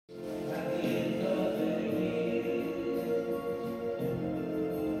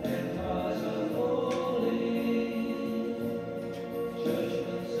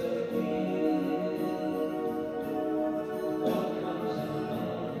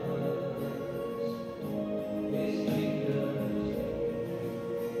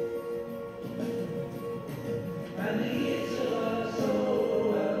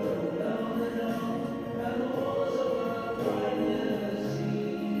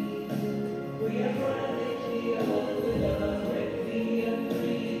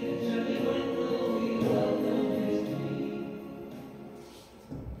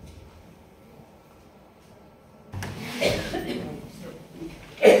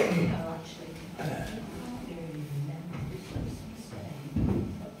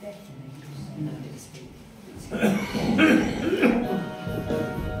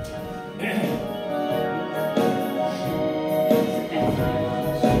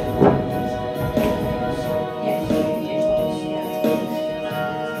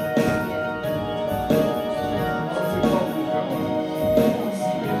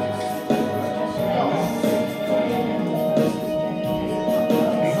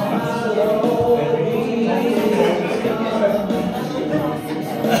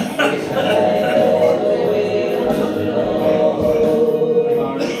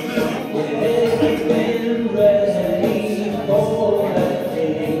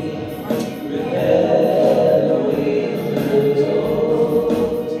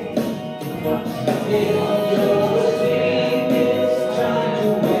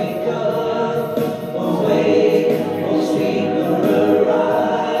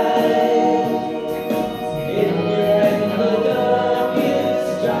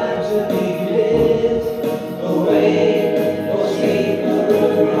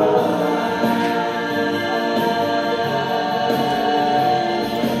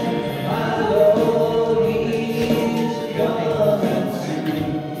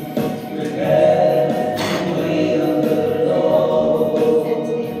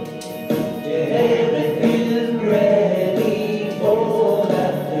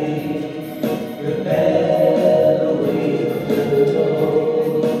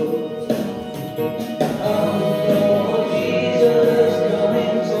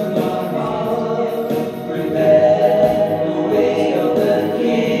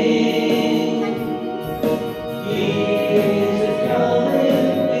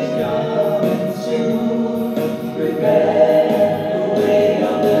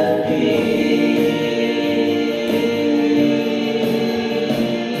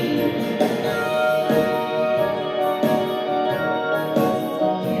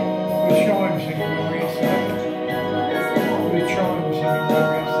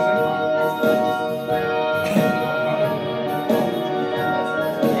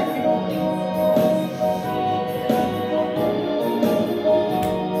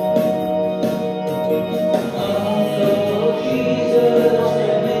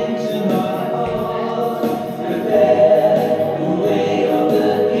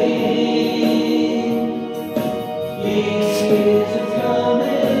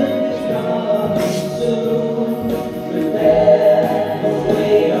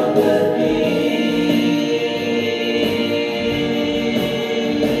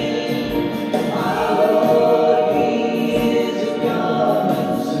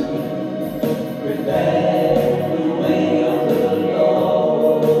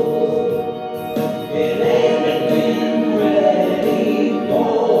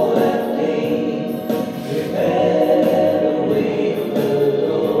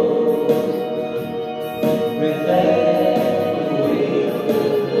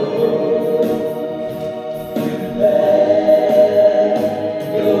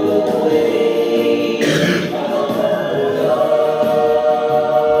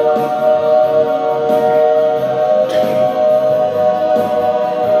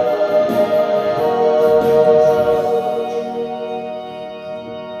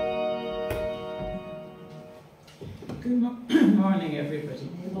Morning, everybody.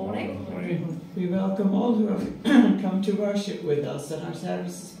 Good morning. We welcome all who have come to worship with us, and our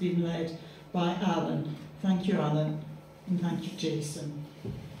service has been led by Alan. Thank you, Alan, and thank you, Jason.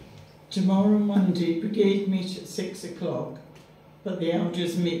 Tomorrow, Monday, Brigade meet at 6 o'clock, but the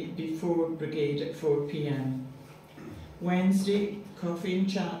elders meet before Brigade at 4 p.m. Wednesday, coffee and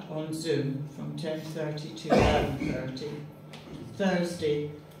chat on Zoom from 10:30 to 11:30. Thursday,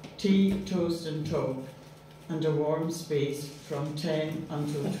 tea, toast and talk, and a warm space from 10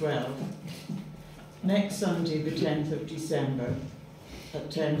 until 12. Next Sunday, the 10th of December, at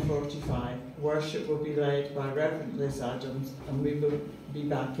 10:45, worship will be led by Reverend Liz Adams, and we will be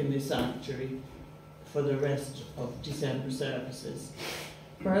back in the sanctuary for the rest of December services.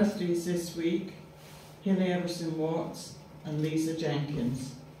 Birthdays this week: Hilly Everson-Watts and Lisa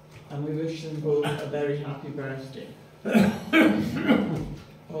Jenkins, and we wish them both a very happy birthday.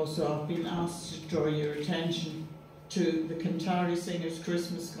 Also, I've been asked to draw your attention to the Cantari Singers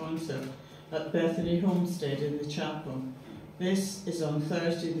Christmas concert at Bethany Homestead in the chapel. This is on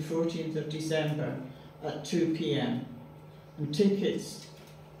Thursday the 14th of December at 2 p.m. and tickets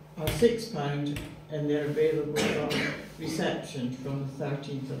are £6 and they're available from reception from the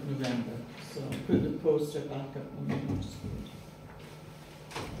 13th of November. So I'll put the poster back up on the notice board.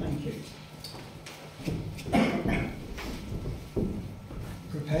 Thank you.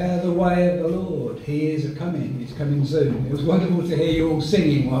 Prepare the way of the Lord. He is a-coming. He's coming soon. It was wonderful to hear you all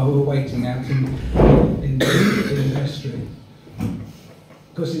singing while we were waiting out in the vestry.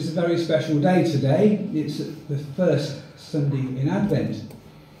 Because it's a very special day today. It's the first Sunday in Advent.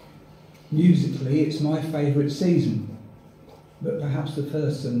 Musically, it's my favourite season. But perhaps the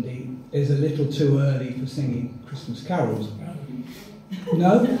first Sunday is a little too early for singing Christmas carols.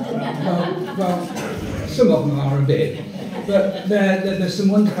 No? Well, some of them are a bit. But there's some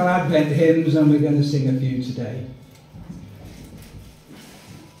wonderful Advent hymns, and we're going to sing a few today.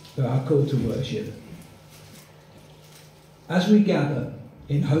 For our call to worship. As we gather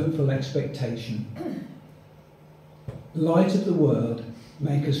in hopeful expectation, Light of the world,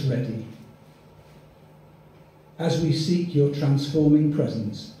 make us ready. As we seek your transforming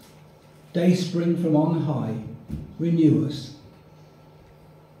presence, dayspring from on high, renew us.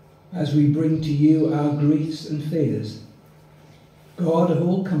 As we bring to you our griefs and fears, God of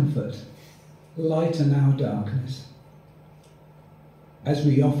all comfort, lighten our darkness. As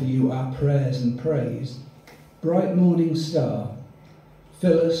we offer you our prayers and praise, bright morning star,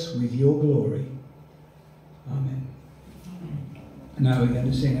 fill us with your glory. Amen. Now we're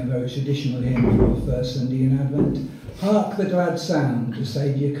going to sing a very traditional hymn for the first Sunday in Advent. Hark the glad sound, the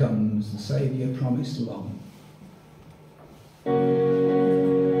Saviour comes, the Saviour promised long.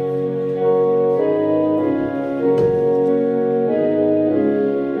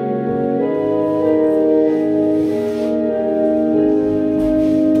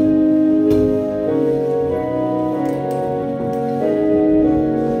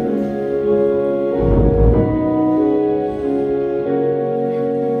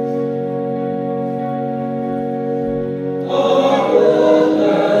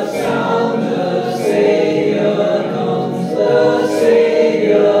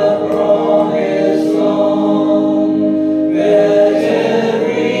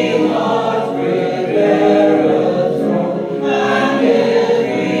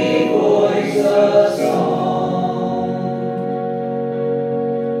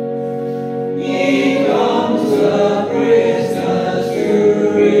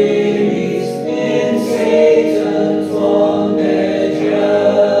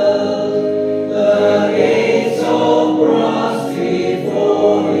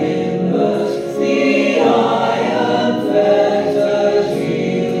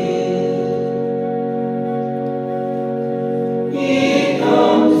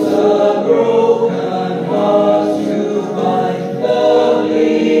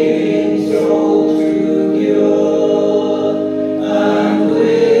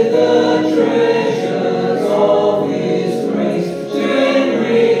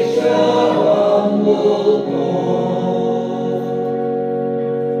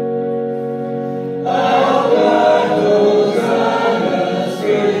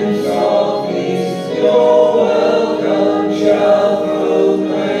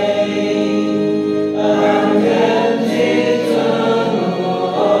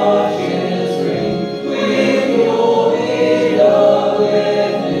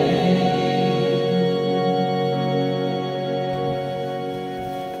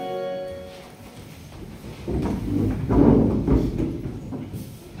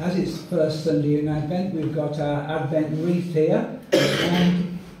 As it's first Sunday in Advent, we've got our Advent wreath here,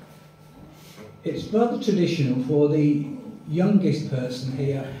 and it's rather traditional for the youngest person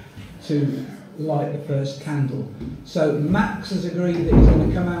here to light the first candle. So Max has agreed that he's going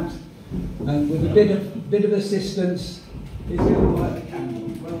to come out and with a bit of assistance, he's going to light the candle.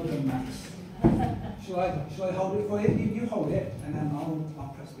 Well done, Max. Shall I hold it for you? You hold it, and then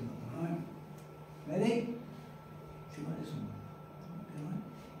I'll press the button. Right? Ready? Should I light this one?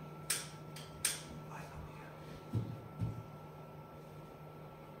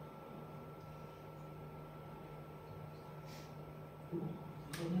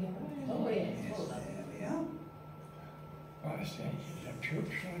 Oh, yes. There we are.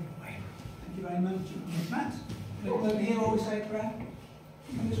 Thank you very much, Matt. Look over here, always say a prayer.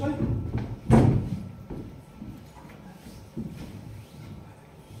 Come this way.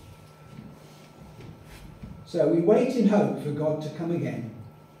 So we wait in hope for God to come again,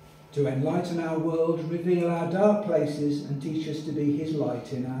 to enlighten our world, reveal our dark places, and teach us to be his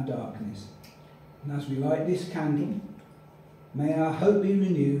light in our darkness. And as we light this candle, may our hope be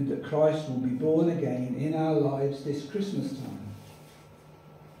renewed that Christ will be born again in our lives this Christmas time.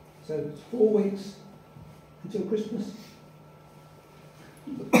 So it's 4 weeks until Christmas.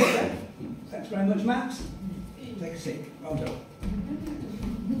 Thanks very much, Max. Take a seat. Well done.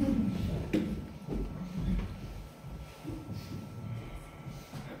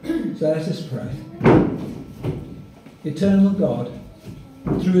 So let us pray. Eternal God,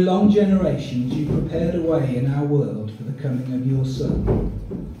 through long generations you prepared a way in our world for the coming of your Son,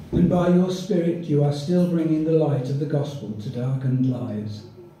 and by your Spirit you are still bringing the light of the gospel to darkened lives.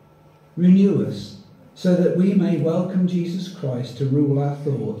 Renew us so that we may welcome Jesus Christ to rule our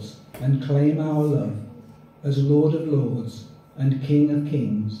thoughts and claim our love as Lord of Lords and King of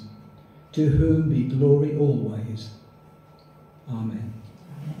Kings, to whom be glory always. Amen.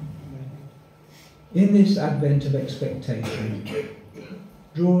 In this Advent of expectation,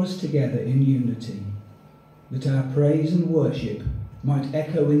 draw us together in unity, that our praise and worship might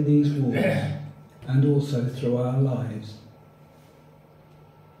echo in these walls and also through our lives.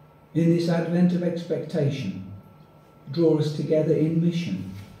 In this Advent of expectation, draw us together in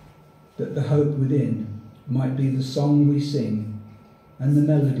mission, that the hope within might be the song we sing and the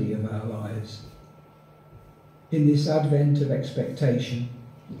melody of our lives. In this Advent of expectation,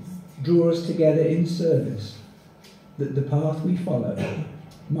 draw us together in service, that the path we follow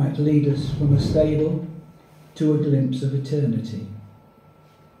might lead us from a stable to a glimpse of eternity.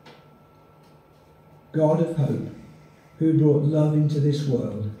 God of hope, who brought love into this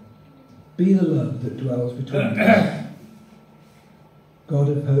world, be the love that dwells between us. God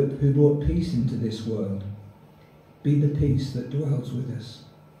of hope, who brought peace into this world, be the peace that dwells with us.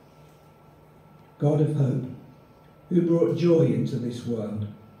 God of hope, who brought joy into this world,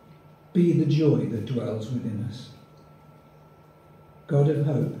 be the joy that dwells within us. God of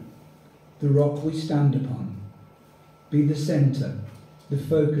hope, the rock we stand upon, be the centre, the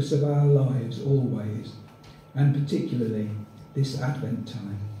focus of our lives always, and particularly this Advent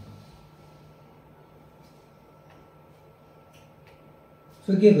time.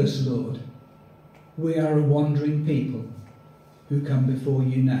 Forgive us, Lord. We are a wandering people who come before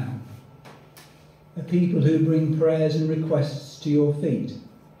you now, a people who bring prayers and requests to your feet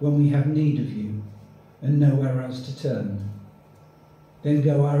when we have need of you and nowhere else to turn, then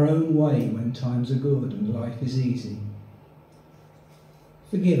go our own way when times are good and life is easy.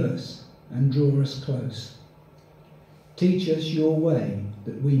 Forgive us and draw us close. Teach us your way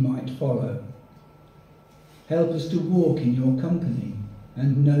that we might follow. Help us to walk in your company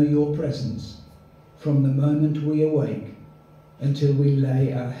and know your presence from the moment we awake until we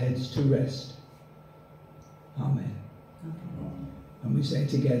lay our heads to rest. Amen. And we say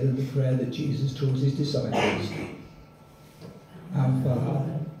together the prayer that Jesus taught his disciples. Our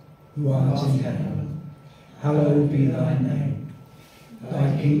Father, who art in heaven, hallowed be thy name.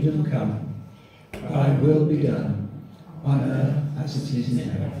 Thy kingdom come, thy will be done, on earth as it is in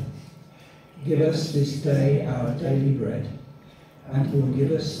heaven. Give us this day our daily bread, and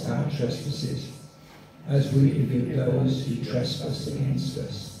forgive us our trespasses, as we forgive those who trespass against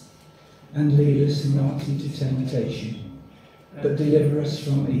us. And lead us not into temptation, but deliver us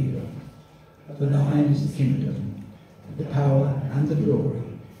from evil. For thine is the kingdom, the power and the glory,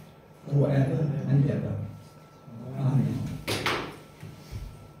 forever and ever. Amen.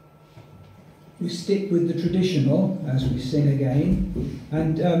 We stick with the traditional as we sing again,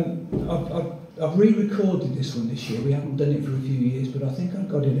 and I've re-recorded this one this year. We haven't done it for a few years, but I think I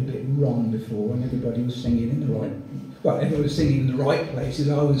got it a bit wrong before, and everybody was singing in the right. Well, everyone was singing in the right places.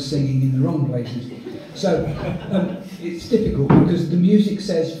 I was singing in the wrong places. So it's difficult because the music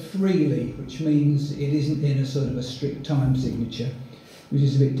says freely, which means it isn't in a sort of a strict time signature. which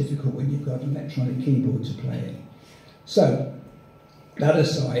is a bit difficult when you've got an electronic keyboard to play it. So, that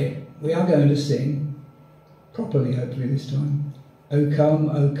aside, we are going to sing, properly hopefully this time, O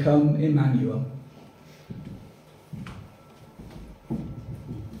come, Emmanuel.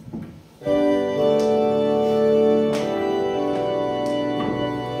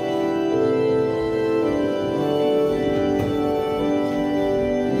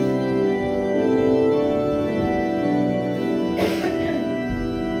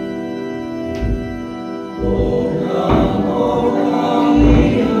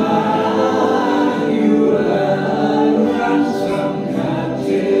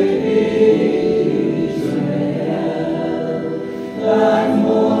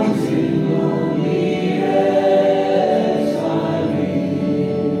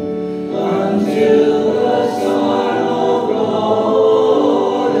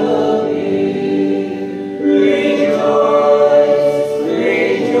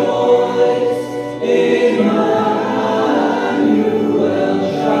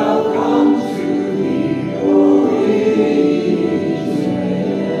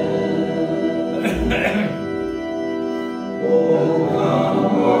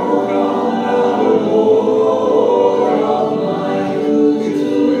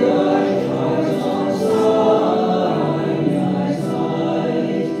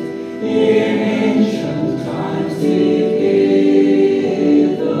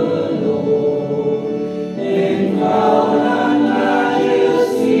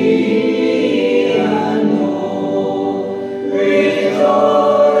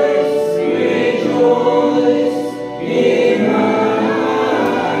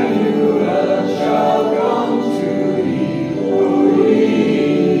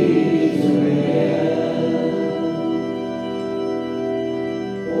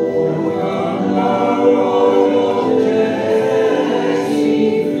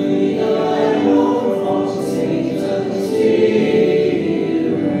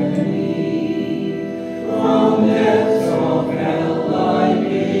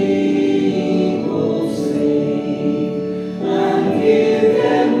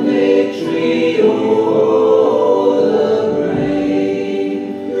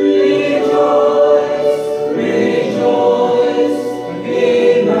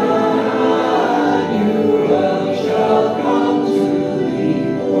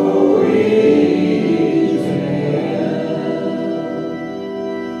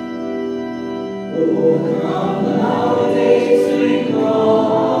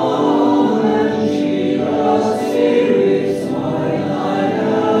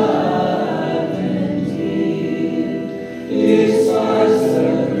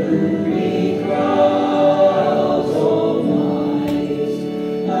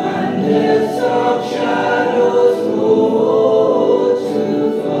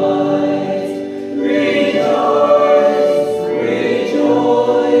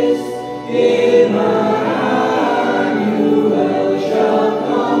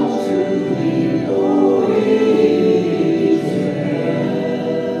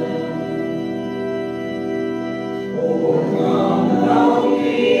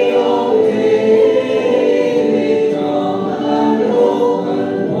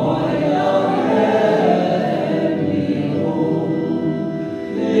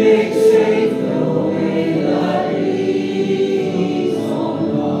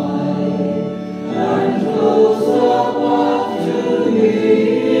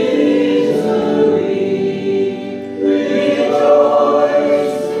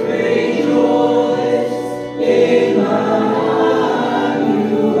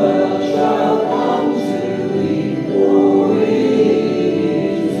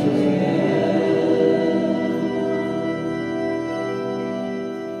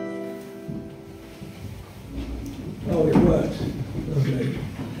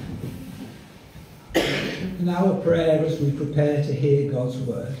 Now a prayer as we prepare to hear God's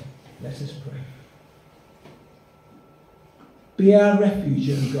word. Let us pray. Be our refuge,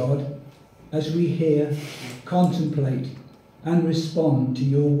 O God, as we hear, contemplate and respond to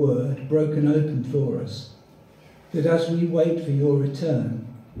your word broken open for us, that as we wait for your return,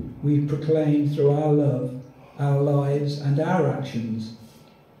 we proclaim through our love, our lives and our actions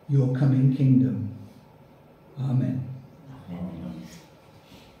your coming kingdom. Amen.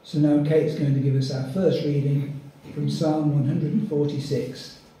 So now Kate's going to give us our first reading from Psalm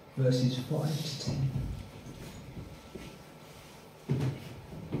 146, verses 5 to 10.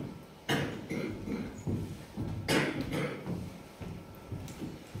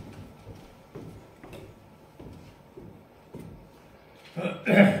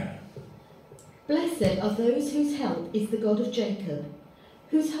 Blessed are those whose help is the God of Jacob,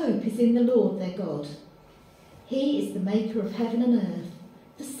 whose hope is in the Lord their God. He is the maker of heaven and earth,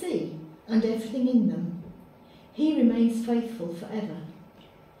 the sea and everything in them. He remains faithful forever.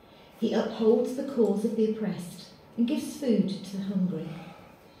 He upholds the cause of the oppressed and gives food to the hungry.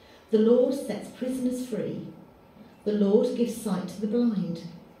 The Lord sets prisoners free. The Lord gives sight to the blind.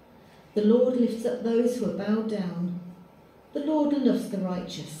 The Lord lifts up those who are bowed down. The Lord loves the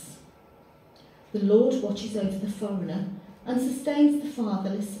righteous. The Lord watches over the foreigner and sustains the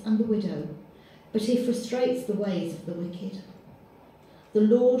fatherless and the widow, but he frustrates the ways of the wicked. The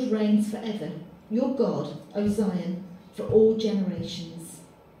Lord reigns forever, your God, O Zion, for all generations.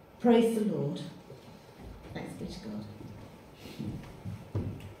 Praise the Lord. Thanks be to God.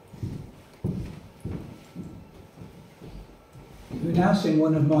 We now sing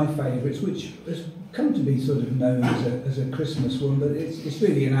one of my favourites, which has come to be sort of known as a Christmas one, but it's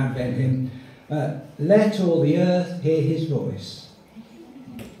really an Advent hymn. Let all the earth hear his voice.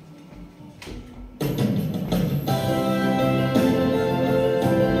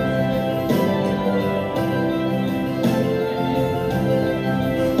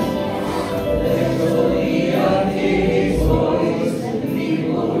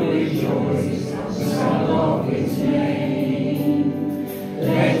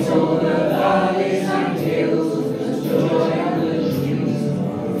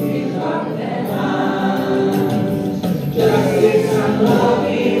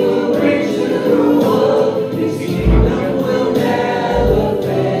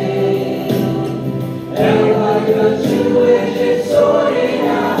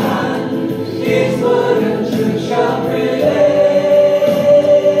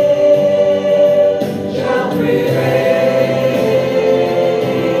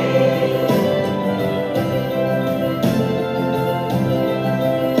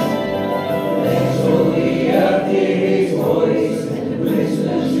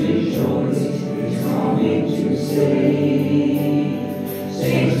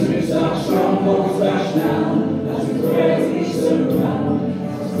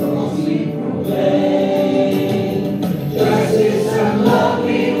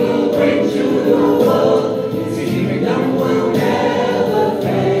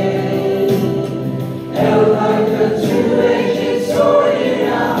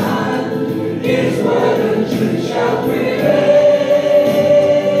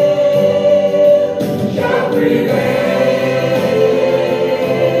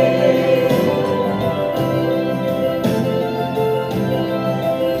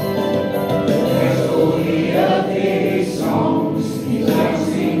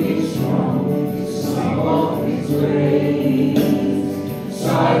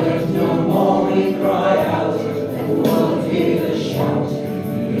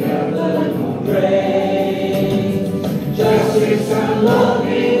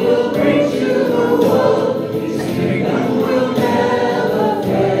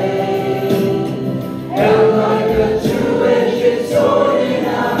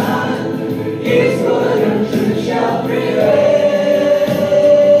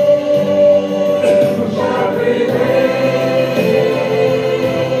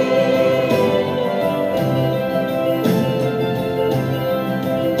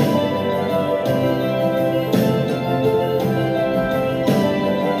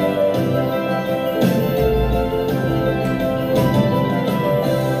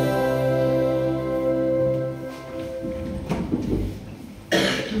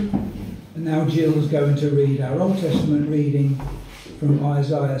 Going to read our Old Testament reading from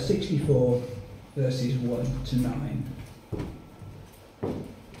Isaiah 64, verses 1 to 9.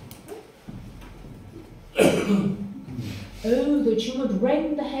 Oh, that you would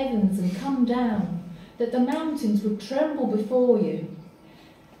rend the heavens and come down, that the mountains would tremble before you.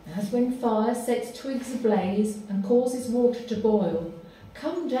 As when fire sets twigs ablaze and causes water to boil,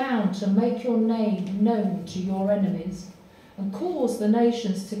 come down to make your name known to your enemies, and cause the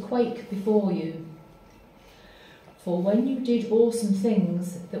nations to quake before you. For when you did awesome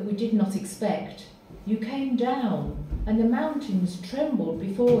things that we did not expect, you came down, and the mountains trembled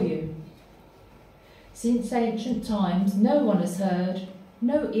before you. Since ancient times no one has heard,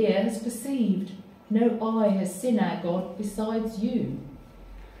 no ear has perceived, no eye has seen our God besides you,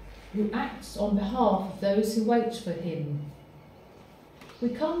 who acts on behalf of those who wait for him. We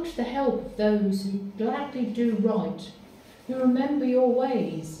come to the help of those who gladly do right, who remember your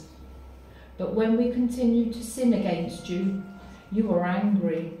ways. But when we continue to sin against you, you are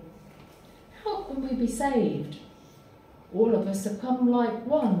angry. How can we be saved? All of us have come like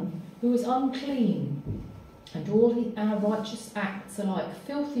one who is unclean, and all our righteous acts are like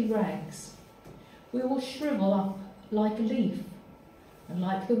filthy rags. We will shrivel up like a leaf, and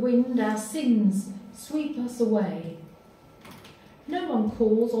like the wind our sins sweep us away. No one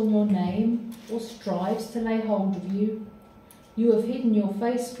calls on your name or strives to lay hold of you. You have hidden your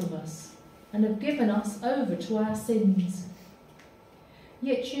face from us and have given us over to our sins.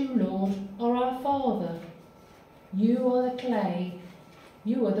 Yet you, Lord, are our Father. You are the clay,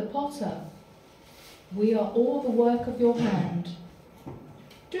 you are the potter. We are all the work of your hand.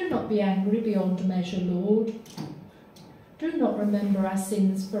 Do not be angry beyond measure, Lord. Do not remember our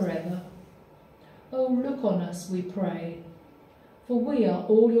sins forever. Oh, look on us, we pray, for we are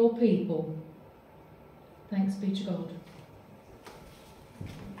all your people. Thanks be to God.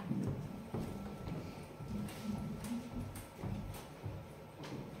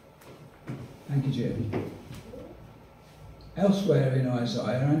 Thank you, Jim. Elsewhere in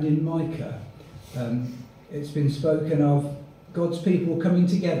Isaiah and in Micah, it's been spoken of God's people coming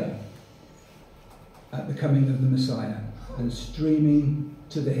together at the coming of the Messiah and streaming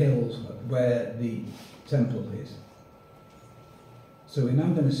to the hills where the temple is. So we're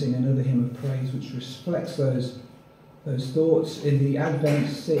now going to sing another hymn of praise which reflects those thoughts in the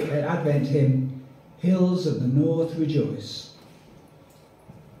Advent hymn, Hills of the North Rejoice.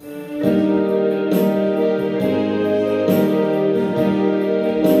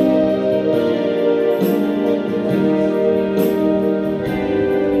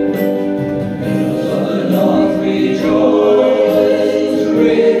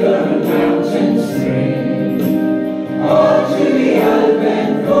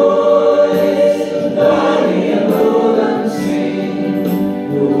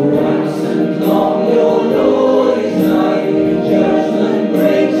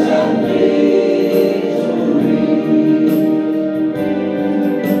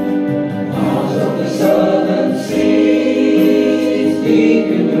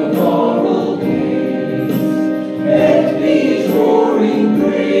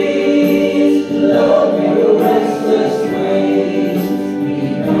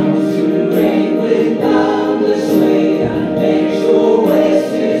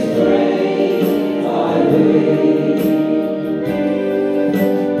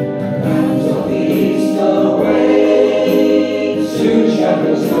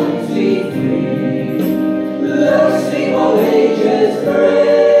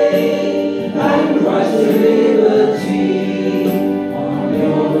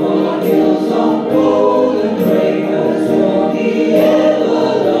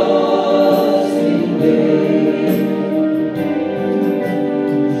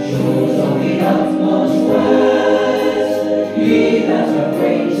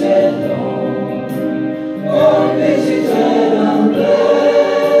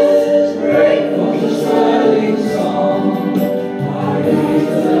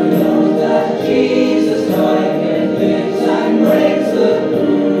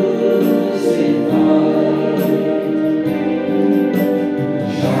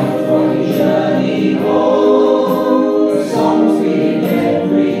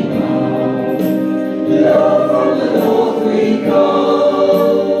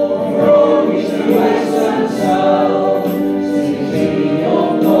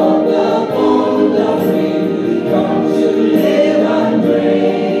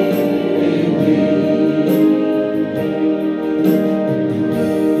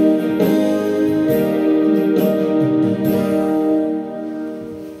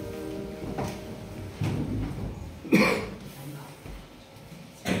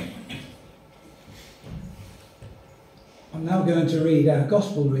 I'm now going to read our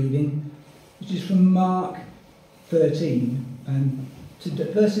Gospel reading, which is from Mark 13, and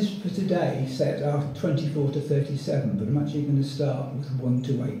verses for today set are 24 to 37, but I'm actually going to start with 1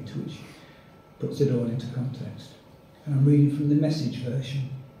 to 8, which puts it all into context. And I'm reading from the Message version.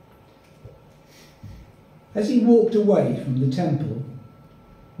 As he walked away from the temple,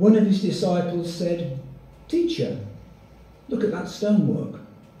 one of his disciples said, "Teacher, look at that stonework,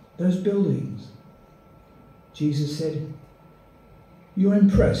 those buildings." Jesus said, "You're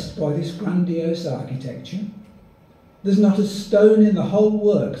impressed by this grandiose architecture? There's not a stone in the whole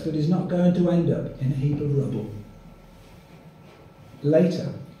works that is not going to end up in a heap of rubble." Later,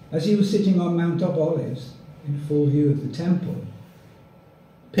 as he was sitting on Mount of Olives, in full view of the temple,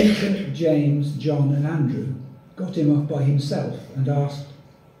 Peter, James, John and Andrew got him up by himself and asked,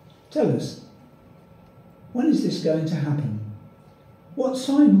 "Tell us, when is this going to happen? What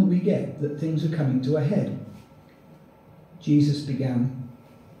sign will we get that things are coming to a head?" Jesus began,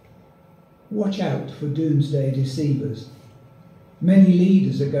 "Watch out for doomsday deceivers. Many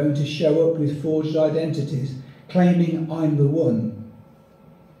leaders are going to show up with forged identities, claiming I'm the one.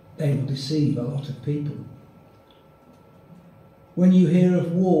 They will deceive a lot of people. When you hear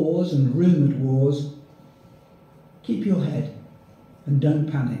of wars and rumoured wars, keep your head and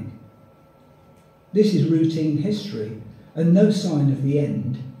don't panic. This is routine history and no sign of the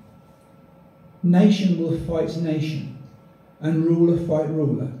end. Nation will fight nation and ruler fight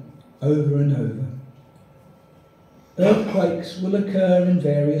ruler over and over. Earthquakes will occur in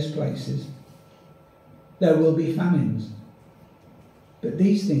various places. There will be famines. But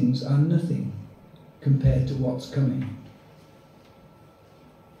these things are nothing compared to what's coming.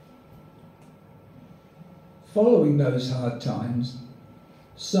 Following those hard times,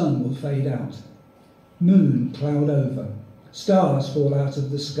 sun will fade out, moon cloud over, stars fall out of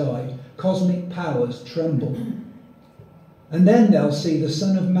the sky, cosmic powers tremble. And then they'll see the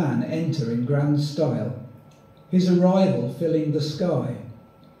Son of Man enter in grand style, his arrival filling the sky.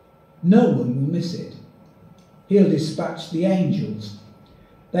 No one will miss it. He'll dispatch the angels.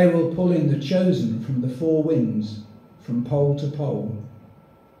 They will pull in the chosen from the four winds, from pole to pole.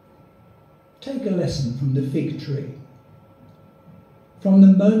 Take a lesson from the fig tree. From the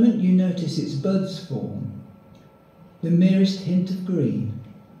moment you notice its buds form, the merest hint of green,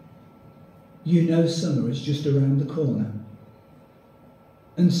 you know summer is just around the corner.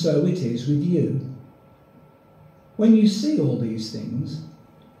 And so it is with you. When you see all these things,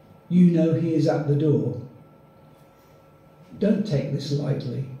 you know he is at the door. Don't take this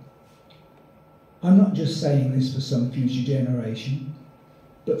lightly. I'm not just saying this for some future generation,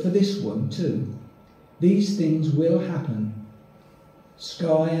 but for this one too. These things will happen.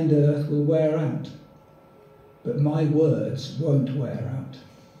 Sky and earth will wear out, but my words won't wear out.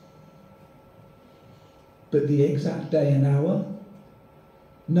 But the exact day and hour,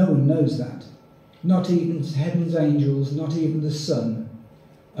 no one knows that. Not even heaven's angels, not even the Son,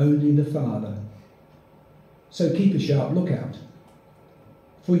 only the Father. So keep a sharp lookout,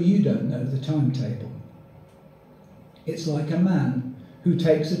 for you don't know the timetable. It's like a man who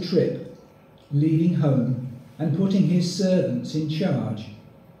takes a trip, leaving home and putting his servants in charge,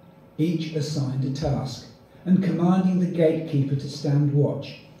 each assigned a task, and commanding the gatekeeper to stand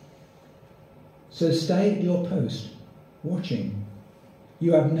watch. So stay at your post, watching.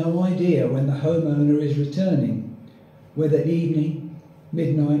 You have no idea when the homeowner is returning, whether evening,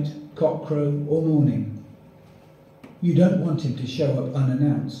 midnight, cockcrow or morning. You don't want him to show up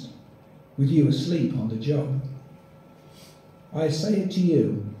unannounced, with you asleep on the job. I say it to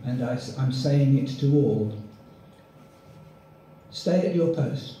you, and I'm saying it to all. Stay at your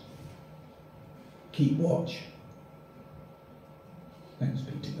post. Keep watch. Thanks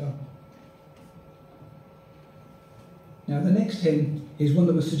be to God. Now the next hymn is one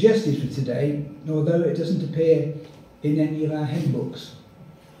that was suggested for today, although it doesn't appear in any of our hymn books.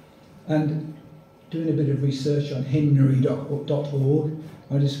 And doing a bit of research on hymnary.org,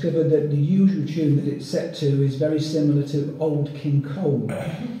 I discovered that the usual tune that it's set to is very similar to Old King Cole.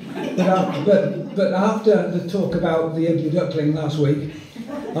 But after the talk about the ugly duckling last week,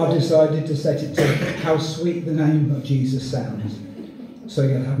 I've decided to set it to How Sweet the Name of Jesus Sounds. So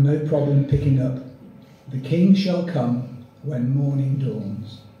you'll have no problem picking up The King Shall Come When Morning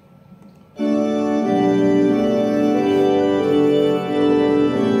Dawns.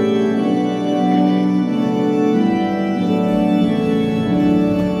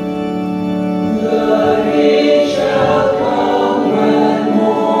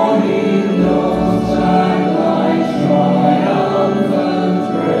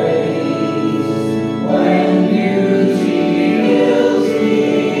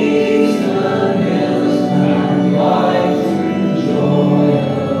 Joy.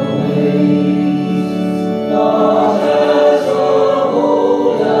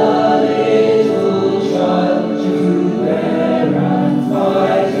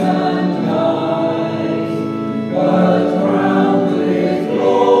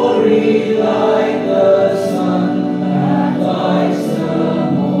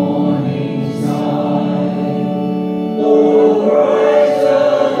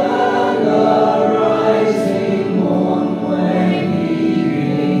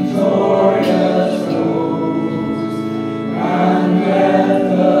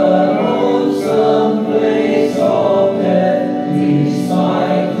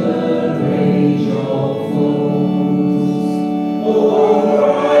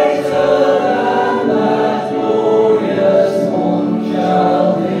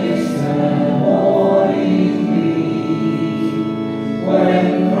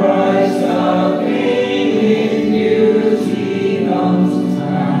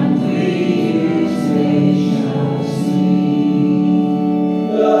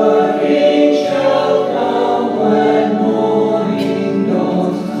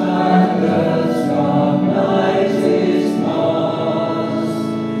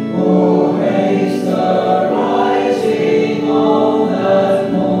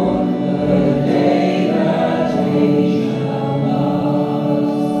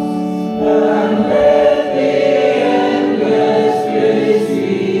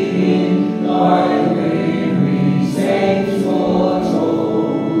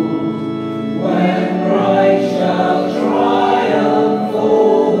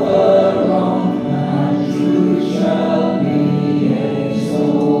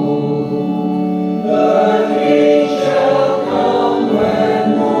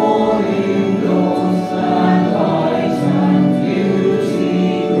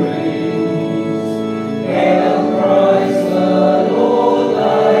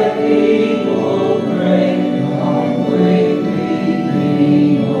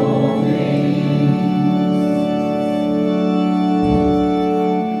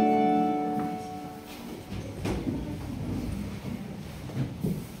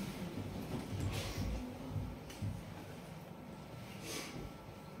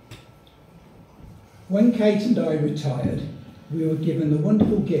 When Kate and I retired, we were given the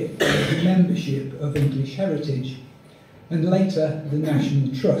wonderful gift of membership of English Heritage and later the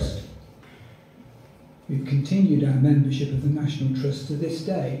National Trust. We've continued our membership of the National Trust to this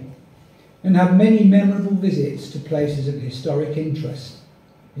day and have many memorable visits to places of historic interest,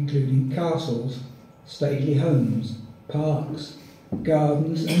 including castles, stately homes, parks,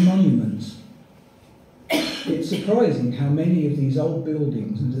 gardens and monuments. It's surprising how many of these old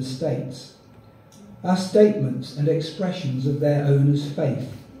buildings and estates are statements and expressions of their owners'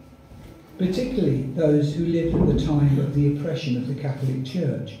 faith, particularly those who lived at the time of the oppression of the Catholic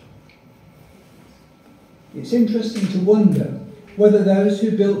Church. It's interesting to wonder whether those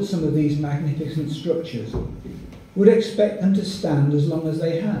who built some of these magnificent structures would expect them to stand as long as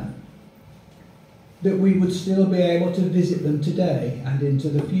they have, that we would still be able to visit them today and into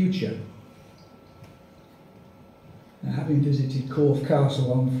the future. Now, having visited Corfe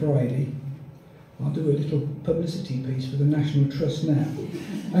Castle on Friday, I'll do a little publicity piece for the National Trust now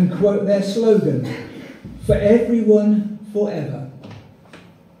and quote their slogan, "For everyone, forever."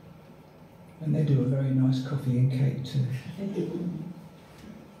 And they do a very nice coffee and cake too.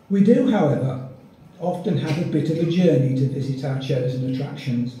 We do, however, often have a bit of a journey to visit our chosen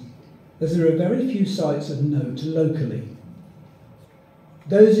attractions, as there are very few sites of note locally.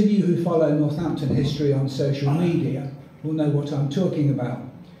 Those of you who follow Northampton history on social media will know what I'm talking about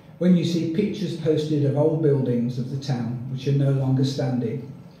when you see pictures posted of old buildings of the town which are no longer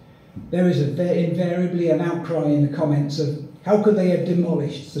standing. There is invariably an outcry in the comments of, how could they have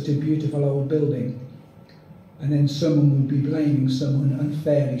demolished such a beautiful old building? And then someone will be blaming someone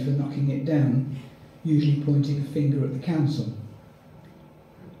unfairly for knocking it down, usually pointing a finger at the council.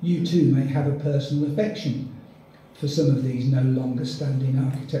 You too may have a personal affection for some of these no longer standing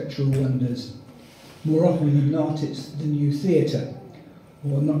architectural wonders. More often than not, it's the new theatre,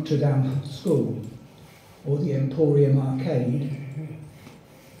 or Notre Dame School, or the Emporium Arcade.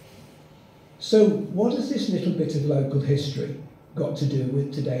 So what has this little bit of local history got to do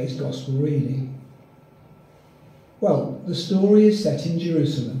with today's Gospel reading? Well, the story is set in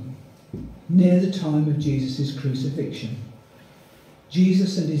Jerusalem, near the time of Jesus' crucifixion.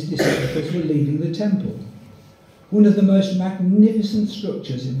 Jesus and his disciples were leaving the temple, one of the most magnificent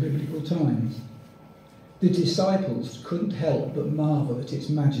structures in biblical times. The disciples couldn't help but marvel at its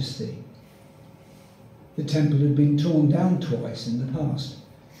majesty. The temple had been torn down twice in the past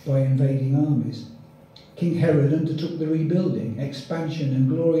by invading armies. King Herod undertook the rebuilding, expansion and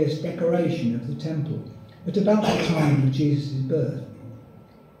glorious decoration of the temple at about the time of Jesus' birth.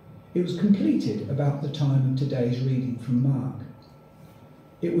 It was completed about the time of today's reading from Mark.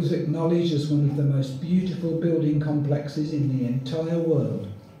 It was acknowledged as one of the most beautiful building complexes in the entire world.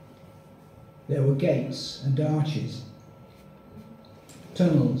 There were gates and arches,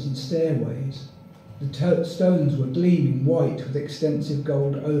 tunnels and stairways. The stones were gleaming white with extensive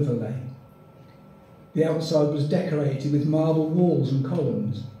gold overlay. The outside was decorated with marble walls and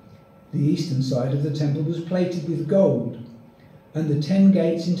columns. The eastern side of the temple was plated with gold, and the 10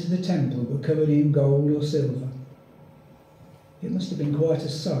 gates into the temple were covered in gold or silver. It must have been quite a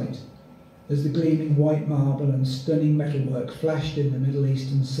sight, as the gleaming white marble and stunning metalwork flashed in the Middle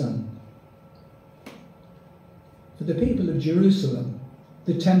Eastern sun. For the people of Jerusalem,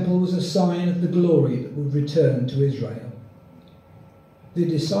 the temple was a sign of the glory that would return to Israel. The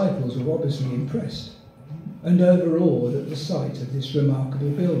disciples were obviously impressed and overawed at the sight of this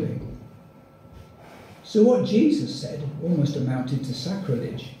remarkable building. So what Jesus said almost amounted to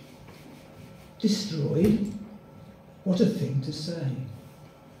sacrilege. Destroyed? What a thing to say.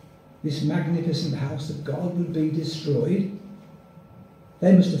 This magnificent house of God would be destroyed?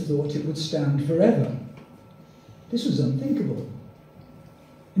 They must have thought it would stand forever. This was unthinkable.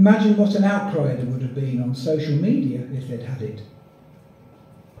 Imagine what an outcry there would have been on social media if they'd had it.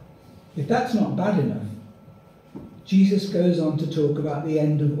 If that's not bad enough, Jesus goes on to talk about the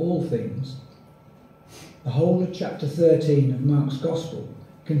end of all things. The whole of chapter 13 of Mark's Gospel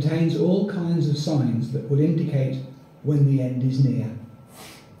contains all kinds of signs that would indicate when the end is near.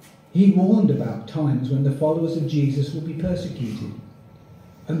 He warned about times when the followers of Jesus will be persecuted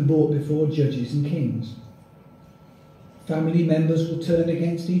and brought before judges and kings. Family members will turn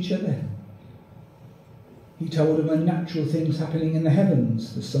against each other. He told of unnatural things happening in the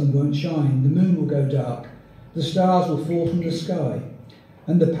heavens. The sun won't shine, the moon will go dark, the stars will fall from the sky,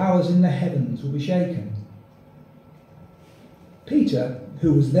 and the powers in the heavens will be shaken. Peter,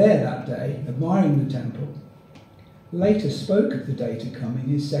 who was there that day, admiring the temple, later spoke of the day to come in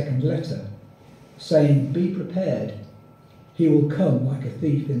his second letter, saying, "Be prepared, he will come like a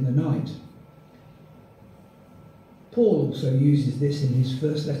thief in the night." Paul also uses this in his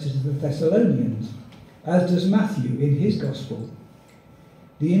first letter to the Thessalonians, as does Matthew in his Gospel.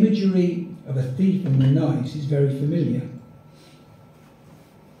 The imagery of a thief in the night is very familiar.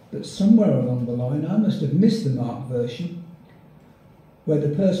 But somewhere along the line I must have missed the Mark version, where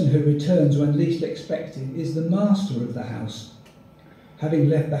the person who returns when least expected is the master of the house, having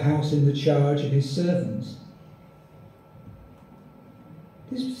left the house in the charge of his servants.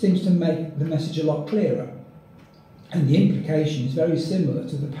 This seems to make the message a lot clearer, and the implication is very similar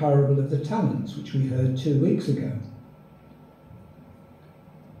to the parable of the talents, which we heard 2 weeks ago.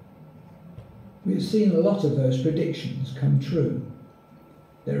 We have seen a lot of those predictions come true.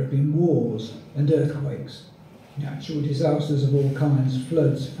 There have been wars and earthquakes, natural disasters of all kinds,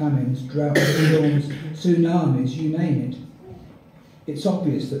 floods, famines, droughts, storms, tsunamis, you name it. It's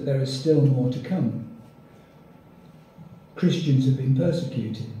obvious that there is still more to come. Christians have been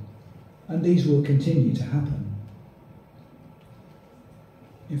persecuted, and these will continue to happen.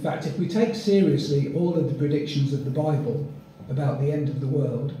 In fact, if we take seriously all of the predictions of the Bible about the end of the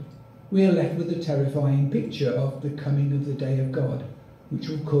world, we are left with a terrifying picture of the coming of the day of God, which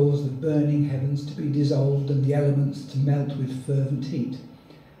will cause the burning heavens to be dissolved and the elements to melt with fervent heat,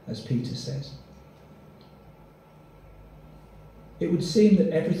 as Peter says. It would seem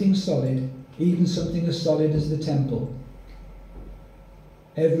that everything solid, even something as solid as the temple,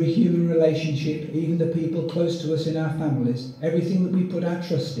 every human relationship, even the people close to us in our families, everything that we put our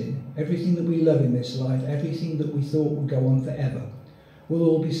trust in, everything that we love in this life, everything that we thought would go on forever, will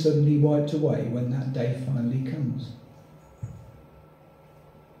all be suddenly wiped away when that day finally comes.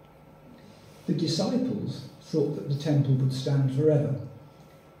 The disciples thought that the temple would stand forever,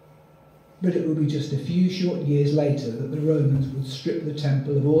 but it would be just a few short years later that the Romans would strip the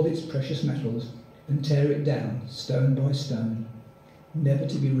temple of all its precious metals and tear it down, stone by stone, never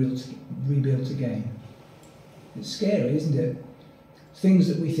to be rebuilt again. It's scary, isn't it? Things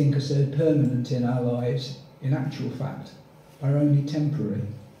that we think are so permanent in our lives, in actual fact, are only temporary.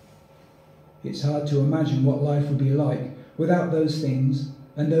 It's hard to imagine what life would be like without those things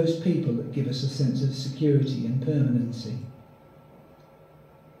and those people that give us a sense of security and permanency.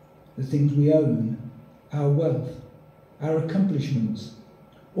 The things we own, our wealth, our accomplishments,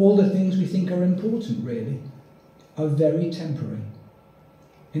 all the things we think are important really, are very temporary.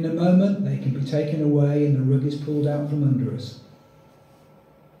 In a moment they can be taken away and the rug is pulled out from under us.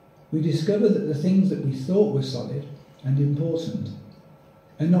 We discover that the things that we thought were solid and important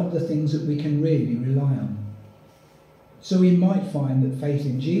are not the things that we can really rely on. So we might find that faith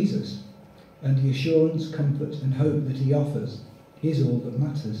in Jesus and the assurance, comfort and hope that he offers is all that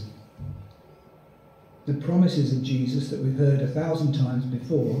matters. The promises of Jesus that we've heard 1,000 times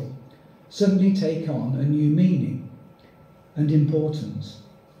before suddenly take on a new meaning and importance,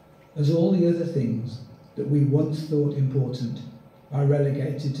 as all the other things that we once thought important are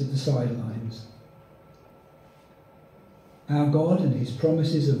relegated to the sidelines. Our God and his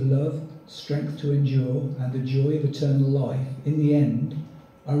promises of love, strength to endure, and the joy of eternal life in the end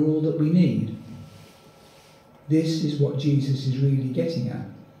are all that we need. This is what Jesus is really getting at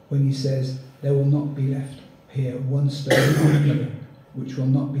when he says, "There will not be left here one stone or another which will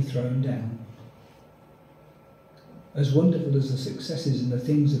not be thrown down." As wonderful as the successes and the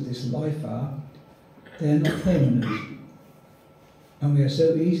things of this life are, they are not permanent. And we are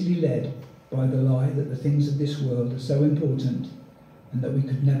so easily led by the lie that the things of this world are so important and that we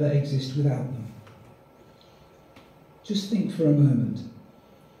could never exist without them. Just think for a moment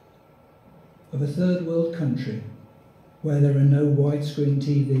of a third world country where there are no widescreen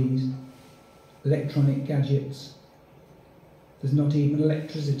TVs, electronic gadgets, there's not even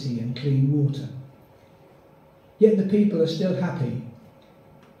electricity and clean water. Yet the people are still happy,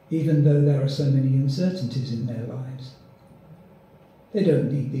 even though there are so many uncertainties in their lives. They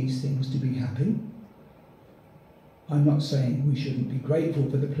don't need these things to be happy. I'm not saying we shouldn't be grateful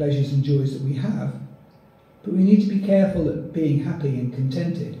for the pleasures and joys that we have, but we need to be careful that being happy and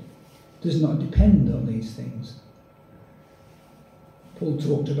contented does not depend on these things. Paul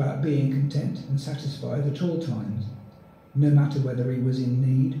talked about being content and satisfied at all times, no matter whether he was in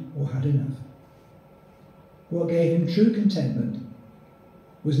need or had enough. What gave him true contentment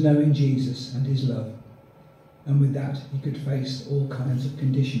was knowing Jesus and his love, and with that he could face all kinds of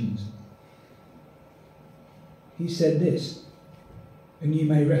conditions. He said this, and you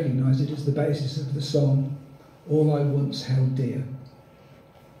may recognise it as the basis of the song, "All I Once Held Dear."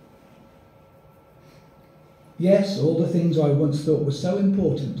 Yes, all the things I once thought were so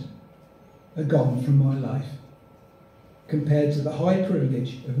important are gone from my life, compared to the high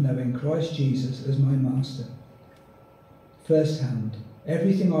privilege of knowing Christ Jesus as my Master. First hand,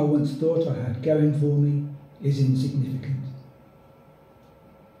 everything I once thought I had going for me is insignificant.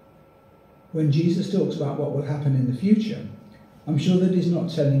 when Jesus talks about what will happen in the future, I'm sure that he's not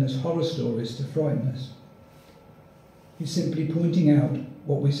telling us horror stories to frighten us. He's simply pointing out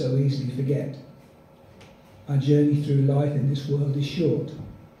what we so easily forget. Our journey through life in this world is short,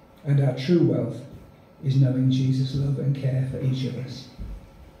 and our true wealth is knowing Jesus' love and care for each of us.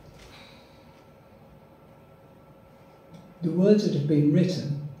 The words that have been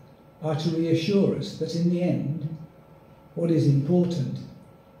written are to reassure us that in the end, what is important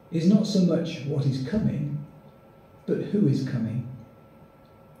is not so much what is coming, but who is coming.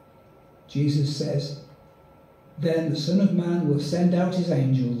 Jesus says, "Then the Son of Man will send out his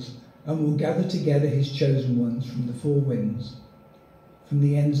angels and will gather together his chosen ones from the four winds, from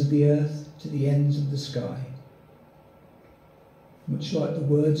the ends of the earth to the ends of the sky." Much like the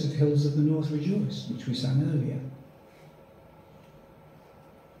words of Hills of the North Rejoice, which we sang earlier.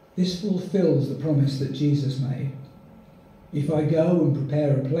 This fulfills the promise that Jesus made. "If I go and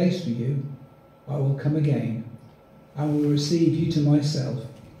prepare a place for you, I will come again and will receive you to myself,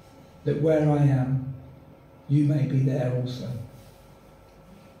 that where I am, you may be there also."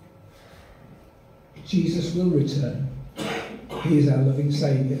 Jesus will return. He is our loving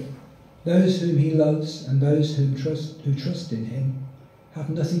Saviour. Those whom he loves and those who trust in him have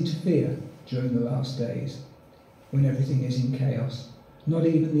nothing to fear during the last days, when everything is in chaos. Not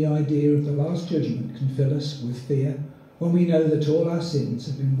even the idea of the last judgment can fill us with fear when we know that all our sins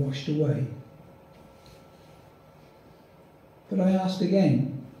have been washed away. But I ask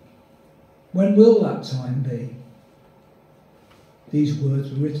again, when will that time be? These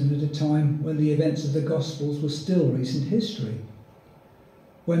words were written at a time when the events of the Gospels were still recent history,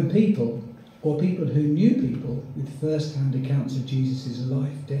 when people, or people who knew people with first-hand accounts of Jesus'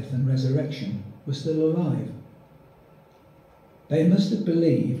 life, death and resurrection, were still alive. They must have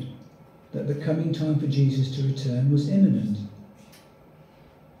believed that the coming time for Jesus to return was imminent.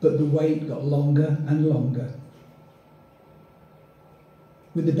 But the wait got longer and longer.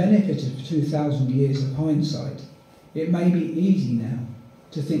 With the benefit of 2,000 years of hindsight, it may be easy now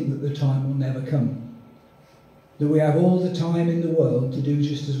to think that the time will never come, that we have all the time in the world to do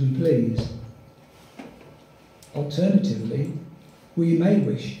just as we please. Alternatively, we may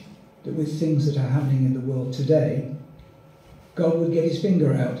wish that with things that are happening in the world today, God would get his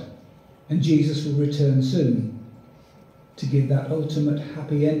finger out and Jesus will return soon to give that ultimate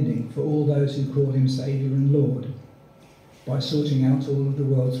happy ending for all those who call him Saviour and Lord, by sorting out all of the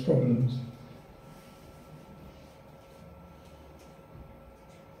world's problems.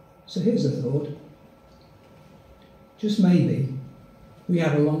 So here's a thought. Just maybe we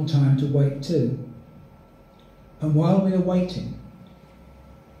have a long time to wait too. And while we are waiting,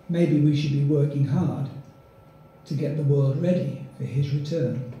 maybe we should be working hard to get the world ready for his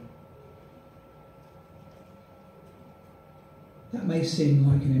return. That may seem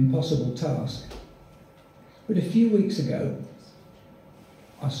like an impossible task, but a few weeks ago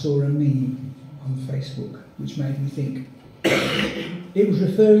I saw a meme on Facebook which made me think. It was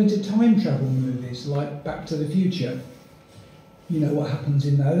referring to time travel movies like Back to the Future. You know what happens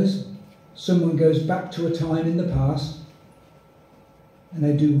in those? Someone goes back to a time in the past and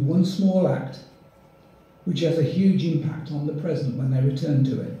they do one small act which has a huge impact on the present when they return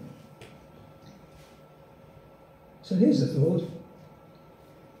to it. So here's a thought.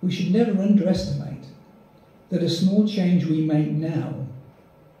 We should never underestimate that a small change we make now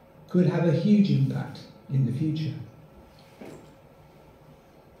could have a huge impact in the future.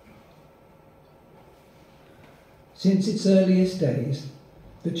 Since its earliest days,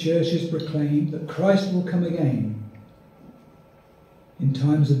 the Church has proclaimed that Christ will come again. In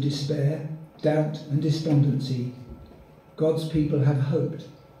times of despair, doubt and despondency, God's people have hoped.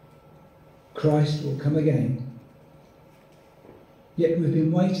 Christ will come again. Yet we've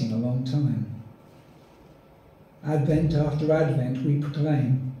been waiting a long time. Advent after Advent we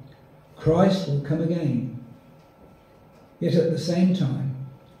proclaim, Christ will come again. Yet at the same time,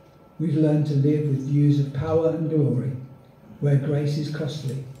 we've learned to live with views of power and glory, where grace is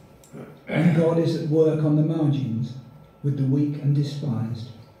costly, and God is at work on the margins with the weak and despised.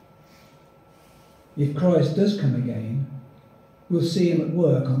 If Christ does come again, we'll see him at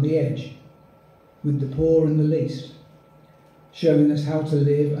work on the edge, with the poor and the least, showing us how to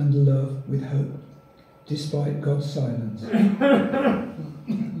live and love with hope, despite God's silence.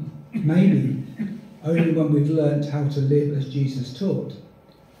 Maybe only when we've learnt how to live as Jesus taught,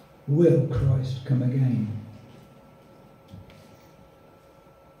 will Christ come again.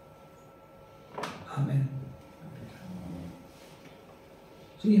 Amen.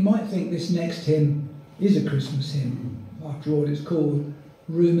 So you might think this next hymn is a Christmas hymn. After all, it's called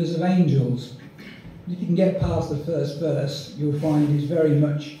Rumours of Angels. If you can get past the first verse, you'll find it's very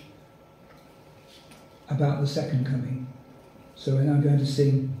much about the second coming. So we're now going to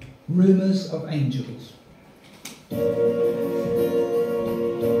sing Rumours of Angels.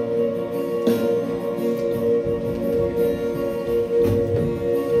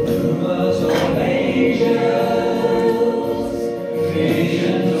 Rumours of angels,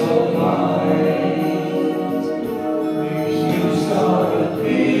 visions of light, you start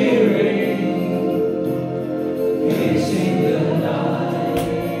appearing, piercing the night,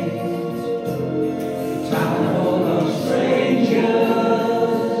 town full of strangers,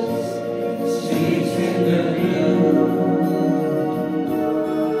 sleeps in the gloom,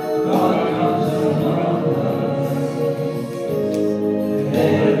 God comes among us,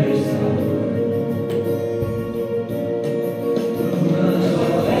 there is no rumors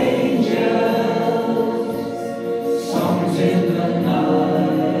of angels, songs in the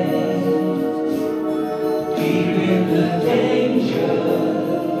night, deep in the danger,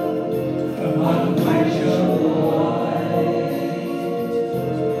 unquenchable light,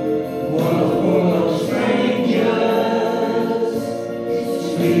 world full of strangers,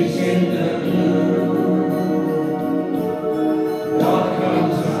 sleeps in the gloom, God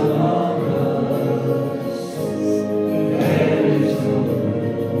comes among us, there is no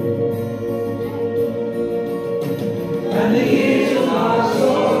and the years of our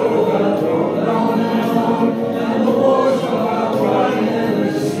sorrow have rolled on, and the wars of our pride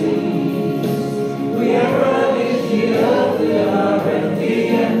never cease. We have ravaged the earth, we are empty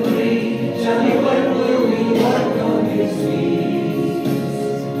and free. Tell me, when will we welcome His peace?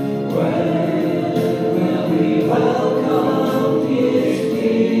 When will we welcome His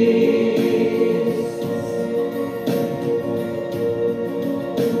peace?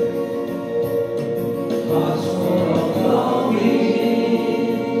 Hearts full of longing,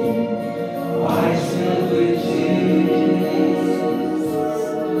 eyes filled with tears,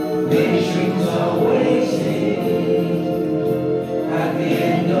 nations are waiting at the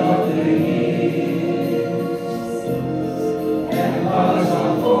end of the years, empires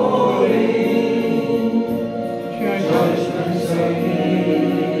are falling, judgments are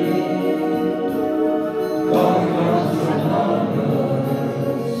near, God comes among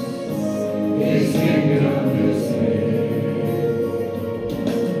us, His kingdom is near.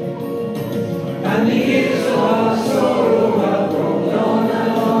 And the years of our sorrow have rolled on,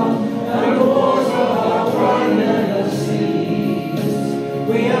 and the wars of our pride never cease.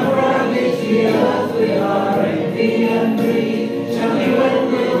 We have ravaged the earth, we are empty and free. Tell me, when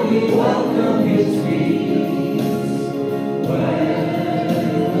will we welcome His peace? When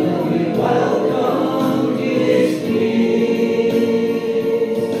will we welcome His peace?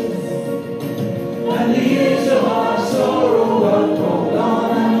 And the years of our sorrow have rolled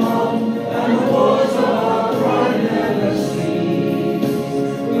on, and the wars of our pride never cease.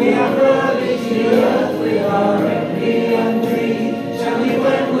 We have ravaged the earth, we are empty and free. Tell me,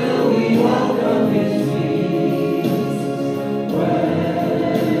 when will we welcome His peace? When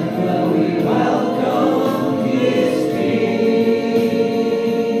will we welcome His peace?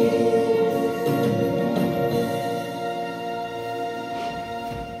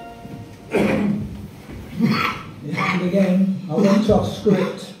 And again, I went off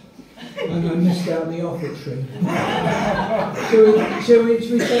script and I missed out the offertory. Shall we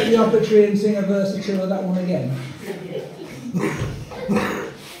take the offertory and sing a verse or two of that one again?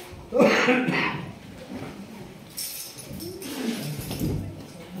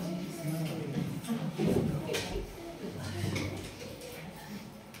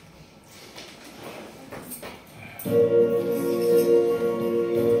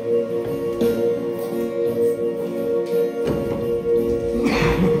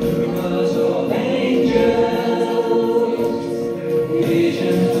 Rumors of angels,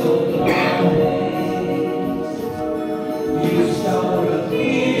 visions of light, you start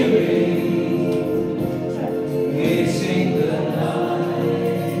appearing, piercing the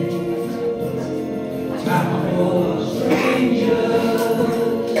night, town full of strangers,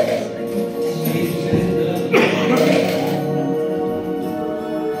 sleeps in the gloom,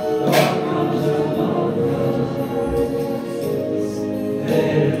 God comes among us,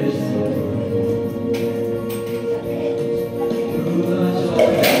 there is no rumors of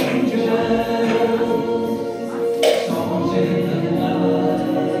angels, songs in the night,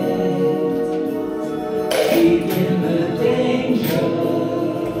 deep in the danger,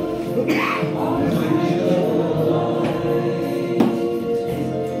 unquenchable light,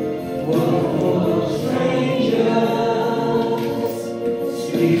 world full of strangers,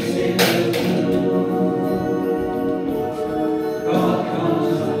 sleeps in the gloom, God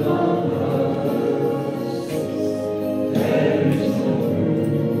comes among us, there is no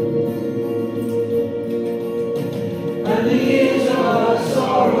room.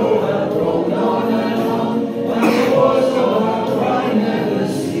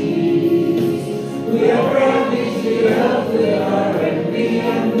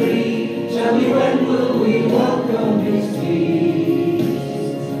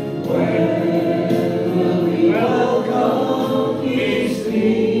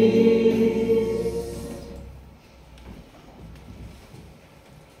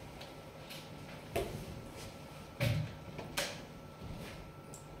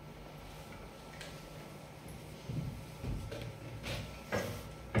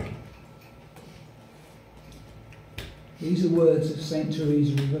 These are words of St.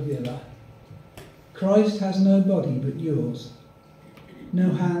 Teresa of Avila. Christ has no body but yours,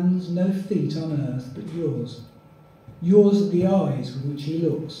 no hands, no feet on earth but yours. Yours are the eyes with which he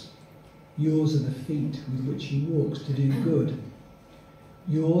looks, yours are the feet with which he walks to do good,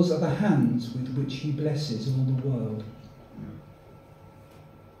 yours are the hands with which he blesses all the world.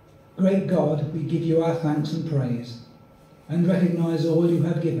 Great God, we give you our thanks and praise, and recognise all you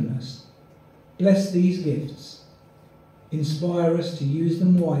have given us. Bless these gifts. Inspire us to use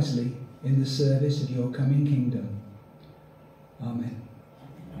them wisely in the service of your coming kingdom. Amen.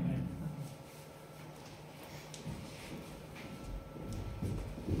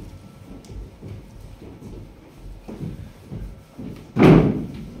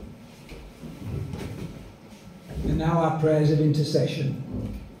 And now our prayers of intercession.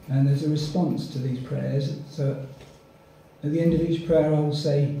 And there's a response to these prayers. So at the end of each prayer I will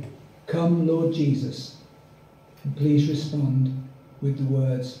say, "Come, Lord Jesus." And please respond with the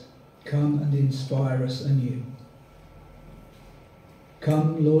words, "Come and inspire us anew."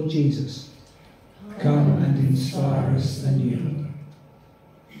 Come, Lord Jesus. Come and inspire us anew.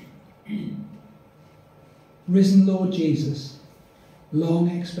 Risen Lord Jesus, long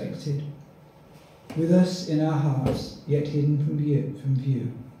expected, with us in our hearts, yet hidden from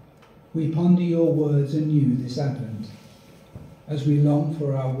view, we ponder your words anew this Advent, as we long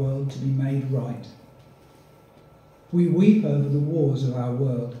for our world to be made right. We weep over the wars of our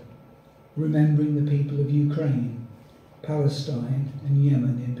world, remembering the people of Ukraine, Palestine and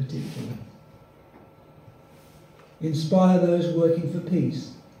Yemen in particular. Inspire those working for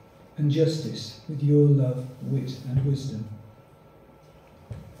peace and justice with your love, wit and wisdom.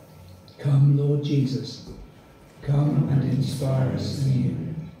 Come, Lord Jesus, come and inspire us anew.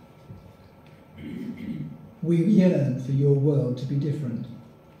 We yearn for your world to be different,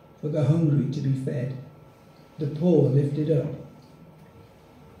 for the hungry to be fed, the poor lifted up,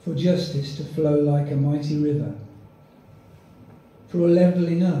 for justice to flow like a mighty river, for a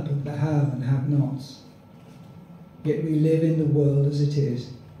levelling up of the have and have-nots. Yet we live in the world as it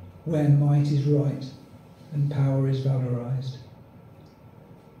is, where might is right and power is valorized.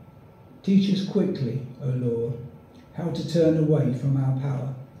 Teach us quickly, O Lord, how to turn away from our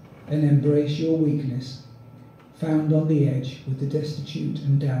power and embrace your weakness, found on the edge with the destitute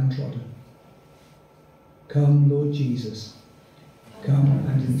and downtrodden. Come, Lord Jesus, come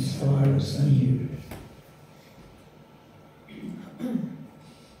and inspire us anew.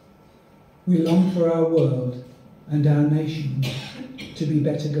 We long for our world and our nation to be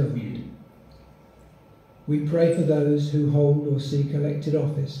better governed. We pray for those who hold or seek elected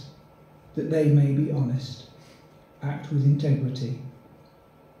office, that they may be honest, act with integrity,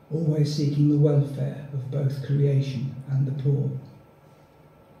 always seeking the welfare of both creation and the poor.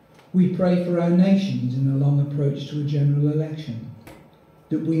 We pray for our nations in a long approach to a general election,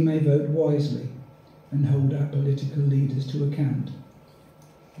 that we may vote wisely and hold our political leaders to account,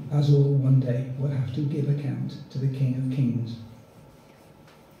 as all one day will have to give account to the King of Kings.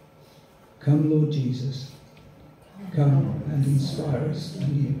 Come, Lord Jesus, come and inspire us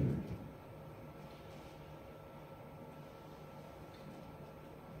anew.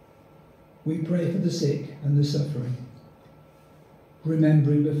 We pray for the sick and the suffering,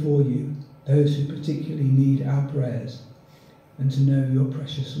 remembering before you those who particularly need our prayers and to know your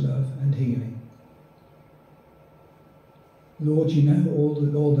precious love and healing. Lord, you know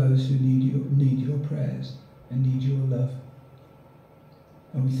all those who need your prayers and need your love,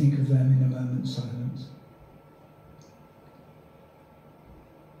 and we think of them in a moment's silence.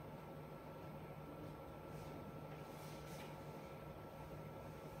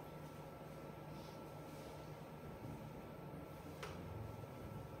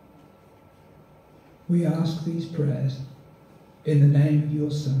 We ask these prayers in the name of your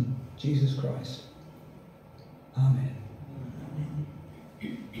Son, Jesus Christ. Amen.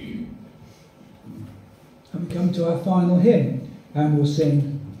 And we come to our final hymn, and we'll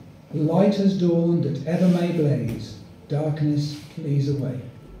sing, "Light has dawned that ever may blaze, darkness flees away."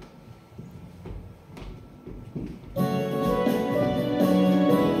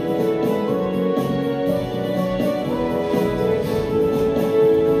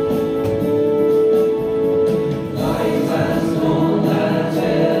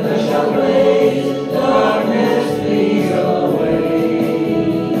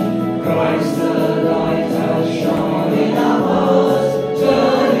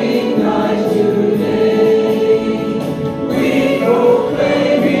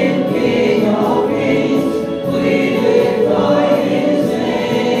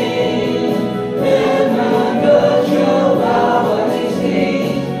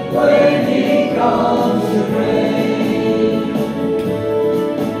 When he comes to reign.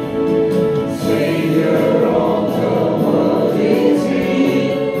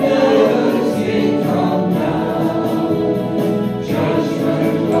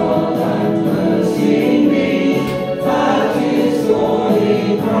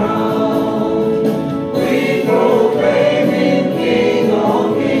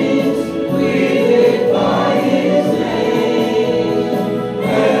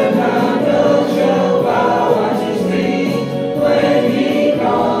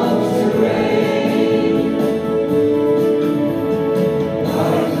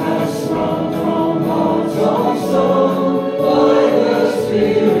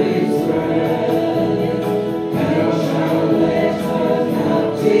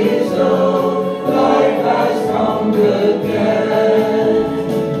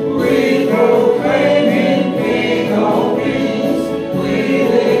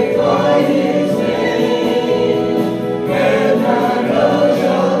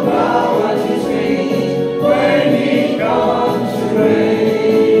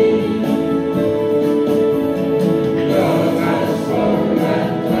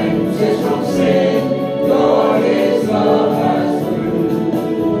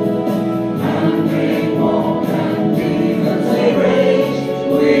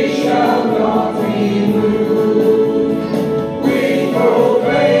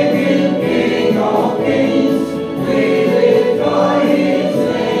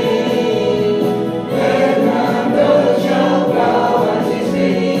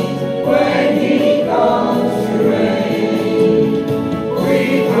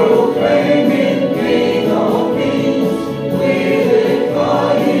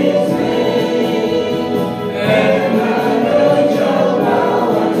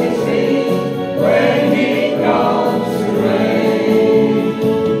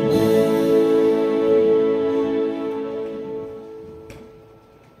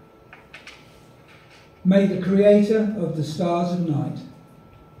 May the Creator of the stars of night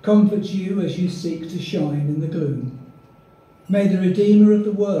comfort you as you seek to shine in the gloom. May the Redeemer of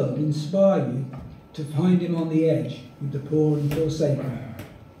the world inspire you to find him on the edge with the poor and forsaken.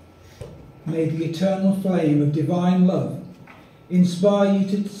 May the eternal flame of divine love inspire you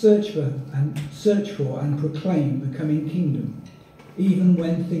to search for and proclaim the coming kingdom, even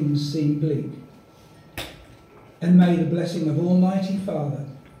when things seem bleak. And may the blessing of Almighty Father,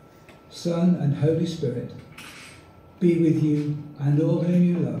 Son and Holy Spirit be with you and all whom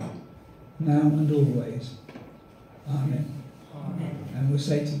you love, now and always. Amen. Amen. And we'll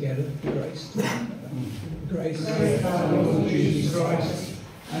say together, grace to one another. Grace Praise our Lord Jesus Christ,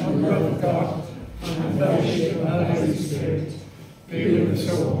 and the love of God, and the fellowship of the Holy Spirit, be with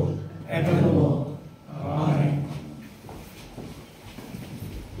us all, evermore.